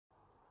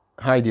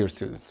Hi dear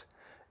students.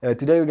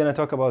 Today we're going to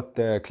talk about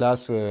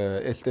class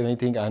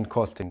estimating and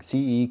costing,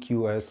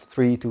 CEQS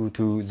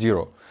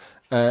 3220.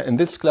 In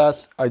this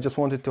class, I just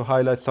wanted to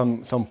highlight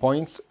some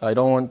points. I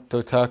don't want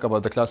to talk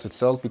about the class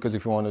itself because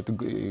if you want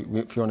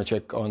to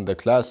check on the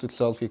class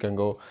itself, you can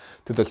go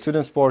to the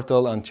students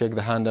portal and check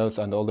the handouts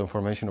and all the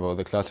information about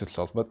the class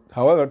itself. But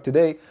however,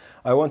 today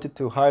I wanted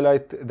to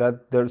highlight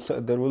that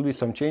there will be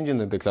some changes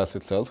in the class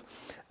itself.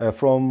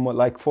 From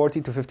like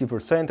 40 to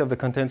 50% of the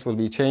contents will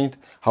be changed.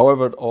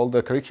 However, all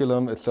the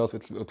curriculum itself,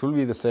 it will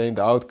be the same.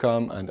 The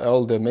outcome and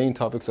all the main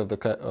topics of the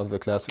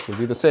class will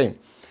be the same.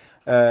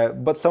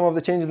 But some of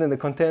the changes in the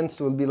contents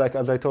will be like,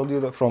 as I told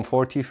you, from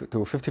 40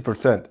 to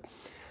 50%.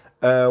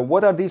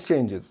 What are these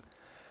changes?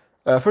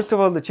 First of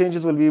all, the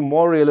changes will be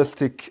more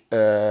realistic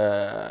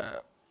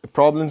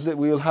problems that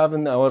we will have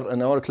in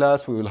our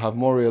class. We will have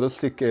more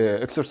realistic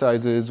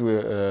exercises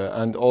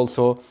and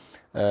also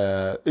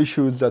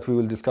issues that we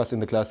will discuss in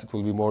the class. It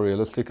will be more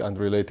realistic and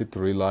related to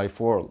real life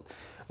world.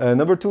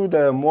 Number two,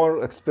 the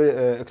more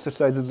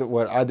exercises that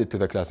were added to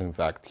the class, in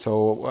fact.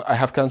 So I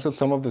have canceled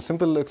some of the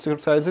simple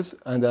exercises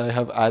and I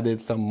have added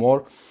some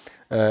more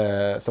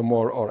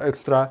or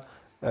extra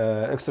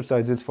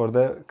exercises for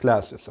the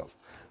class itself.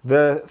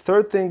 The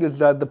third thing is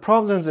that the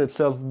problems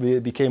itself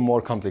became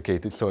more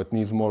complicated, so it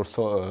needs more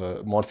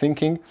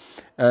thinking,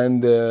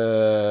 and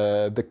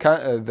the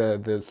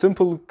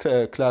simple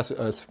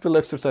simple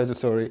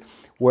exercises,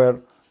 were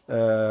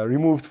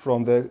removed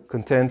from the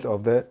content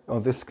of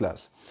this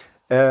class.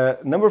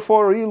 Number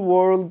four,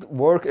 real-world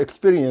work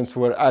experience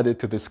were added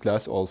to this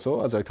class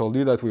also. As I told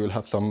you that we will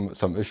have some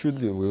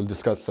issues. We will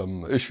discuss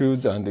some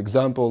issues and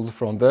examples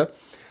from the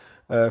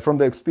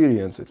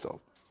experience itself.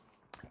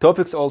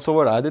 Topics also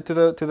were added to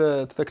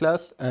the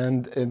class,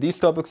 and these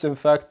topics, in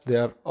fact, they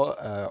are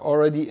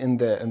already in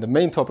the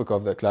main topic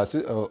of the class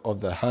of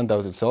the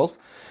handout itself,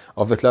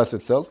 of the class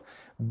itself.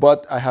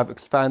 But I have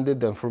expanded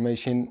the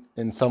information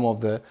in some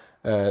of the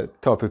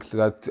topics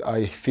that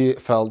I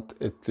felt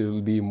it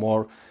will be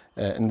more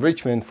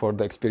enrichment for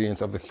the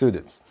experience of the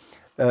students.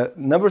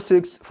 Number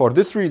six, for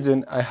this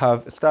reason, I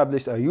have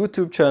established a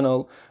YouTube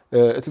channel.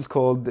 It is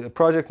called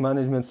Project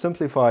Management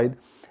Simplified.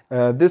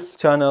 This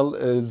channel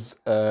is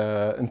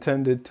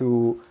intended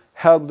to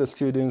help the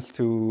students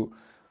to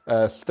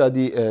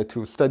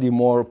study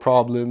more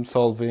problem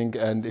solving,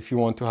 and if you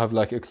want to have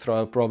like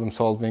extra problem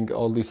solving,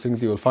 all these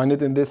things, you will find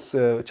it in this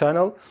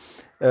channel.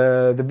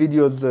 The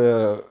videos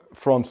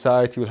from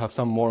site, you will have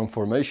some more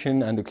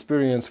information and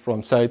experience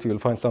from site. You will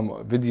find some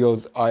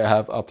videos. I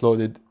have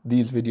uploaded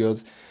these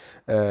videos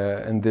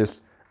in this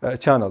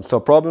channel. So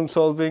problem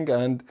solving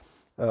and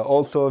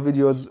also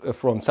videos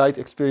from site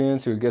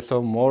experience. You'll get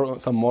some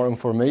more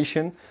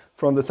information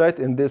from the site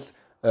in this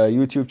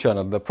YouTube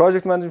channel. The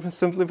Project Management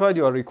Simplified,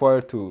 you are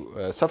required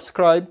to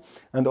subscribe,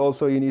 and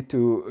also you need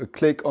to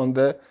click on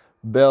the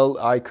bell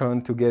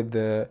icon to get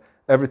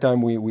every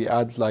time we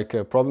add like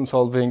problem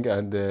solving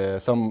and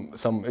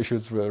some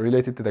issues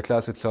related to the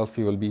class itself,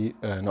 you will be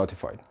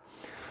notified.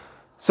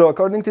 So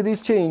according to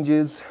these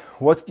changes,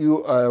 what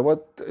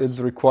is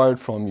required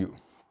from you?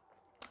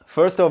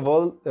 First of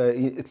all,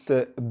 it's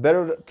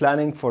better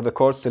planning for the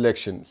course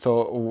selection.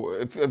 So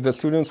if the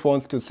students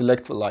want to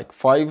select like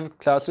 5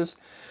 classes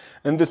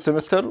in this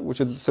semester,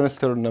 which is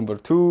semester number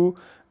 2,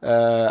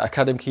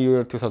 academic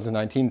year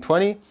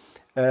 2019-20,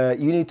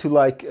 you need to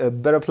like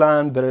better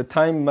plan, better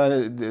time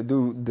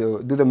do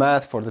the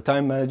math for the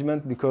time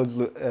management, because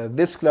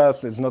this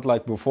class is not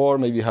like before.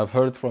 Maybe you have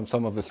heard from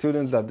some of the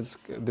students that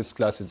this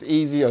class is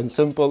easy and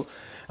simple,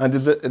 and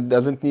it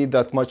doesn't need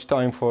that much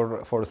time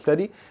for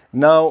study.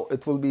 Now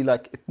it will be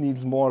like it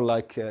needs more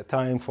like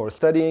time for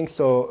studying.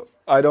 So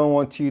I don't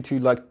want you to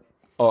like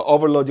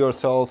overload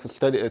yourself,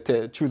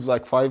 choose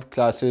like 5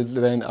 classes,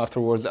 then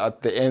afterwards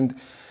at the end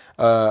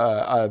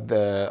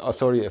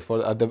after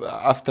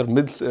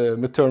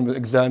midterm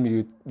exam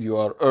you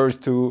are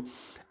urged to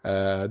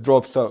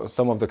drop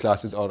some of the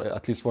classes, or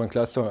at least 1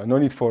 class. So no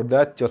need for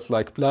that. Just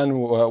like plan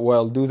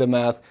well, do the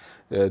math,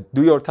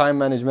 do your time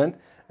management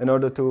in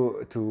order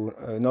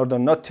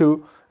not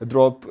to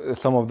drop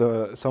some of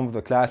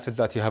the classes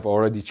that you have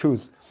already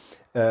choose.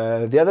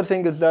 The other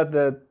thing is that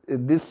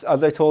this,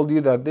 as I told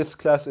you, that this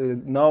class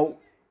now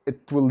it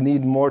will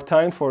need more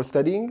time for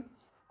studying,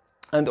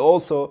 and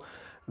also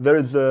there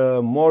is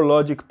more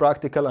logic,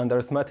 practical, and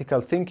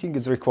arithmetical thinking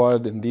is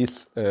required in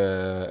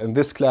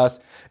this class,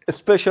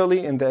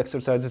 especially in the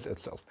exercises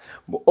itself.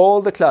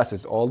 All the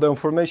classes, all the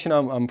information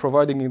I'm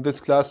providing in this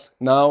class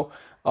now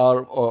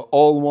are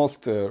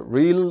almost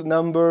real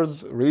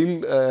numbers,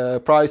 real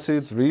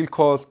prices, real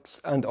costs,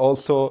 and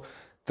also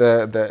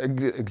the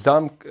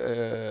exam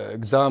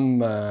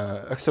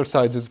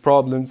exercises,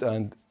 problems,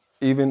 and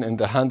even in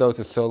the handout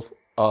itself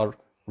are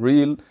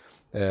real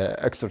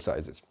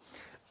exercises.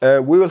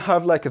 We will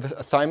have like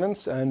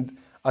assignments, and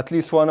at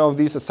least one of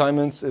these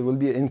assignments will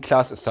be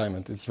in-class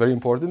assignment. It's very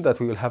important that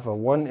we will have a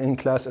one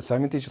in-class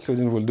assignment. Each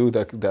student will do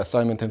the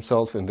assignment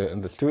himself in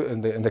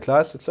the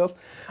class itself.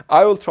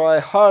 I will try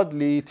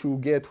hardly to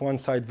get one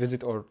site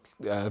visit or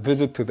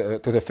visit to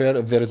the fair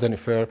if there is any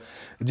fair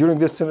during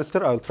this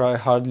semester. I'll try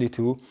hardly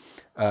to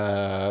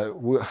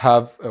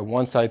have a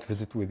one site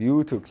visit with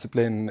you to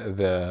explain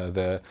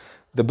the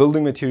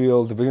building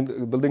materials, the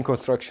building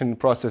construction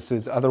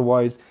processes.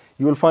 Otherwise,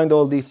 you will find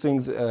all these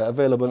things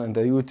available in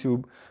the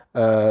YouTube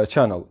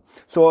channel.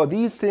 So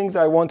these things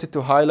I wanted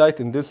to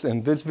highlight in this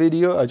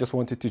video. I just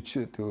wanted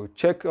to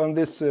check on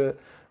this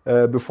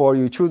before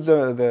you choose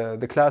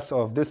the class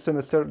of this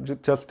semester,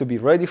 just to be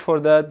ready for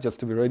that, just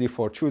to be ready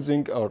for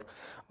choosing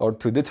or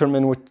to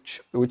determine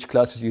which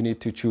classes you need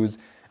to choose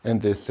in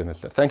this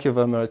semester. Thank you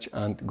very much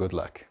and good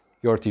luck.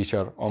 Your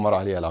teacher, Omar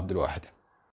Ali Al Abdul Wahid.